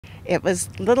It was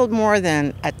little more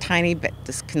than a tiny bit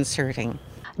disconcerting.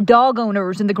 Dog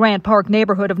owners in the Grant Park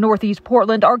neighborhood of Northeast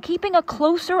Portland are keeping a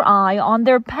closer eye on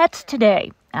their pets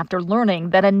today after learning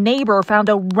that a neighbor found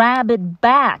a rabid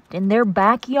bat in their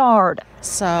backyard.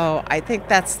 So I think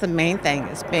that's the main thing,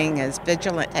 is being as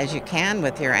vigilant as you can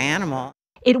with your animal.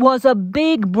 It was a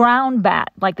big brown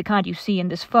bat, like the kind you see in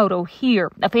this photo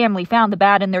here. A family found the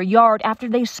bat in their yard after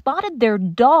they spotted their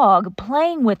dog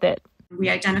playing with it. We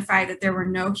identified that there were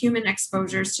no human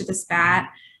exposures to this bat,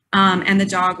 and the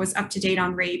dog was up to date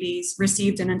on rabies,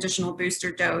 received an additional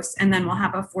booster dose, and then we'll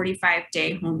have a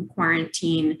 45-day home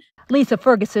quarantine. Lisa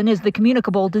Ferguson is the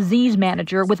communicable disease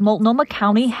manager with Multnomah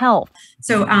County Health.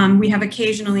 So we have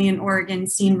occasionally in Oregon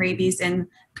seen rabies in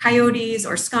coyotes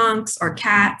or skunks or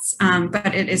cats,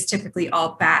 but it is typically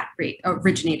all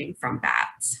originating from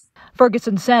bats.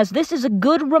 Ferguson says this is a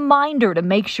good reminder to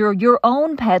make sure your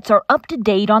own pets are up to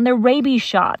date on their rabies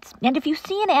shots. And if you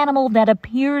see an animal that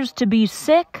appears to be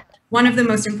sick, one of the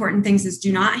most important things is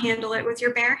do not handle it with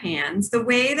your bare hands. The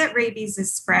way that rabies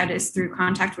is spread is through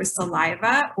contact with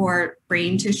saliva or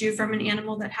brain tissue from an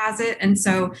animal that has it. And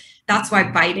so that's why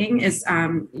biting is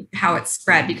how it's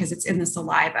spread, because it's in the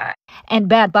saliva. And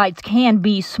bat bites can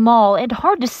be small and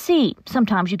hard to see.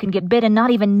 Sometimes you can get bit and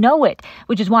not even know it,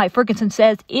 which is why Ferguson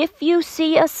says if you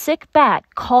see a sick bat,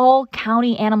 call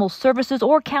County Animal Services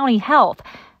or County Health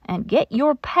and get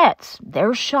your pets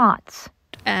their shots.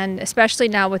 And especially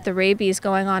now with the rabies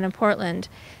going on in Portland,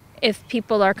 if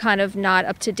people are kind of not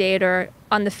up to date or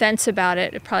on the fence about it,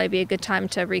 it'd probably be a good time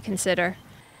to reconsider.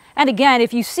 And again,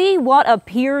 if you see what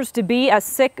appears to be a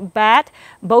sick bat,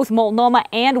 both Multnomah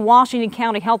and Washington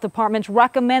County Health Departments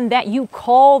recommend that you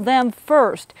call them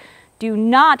first. Do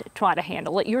not try to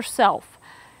handle it yourself.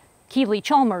 Keely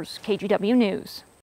Chalmers, KGW News.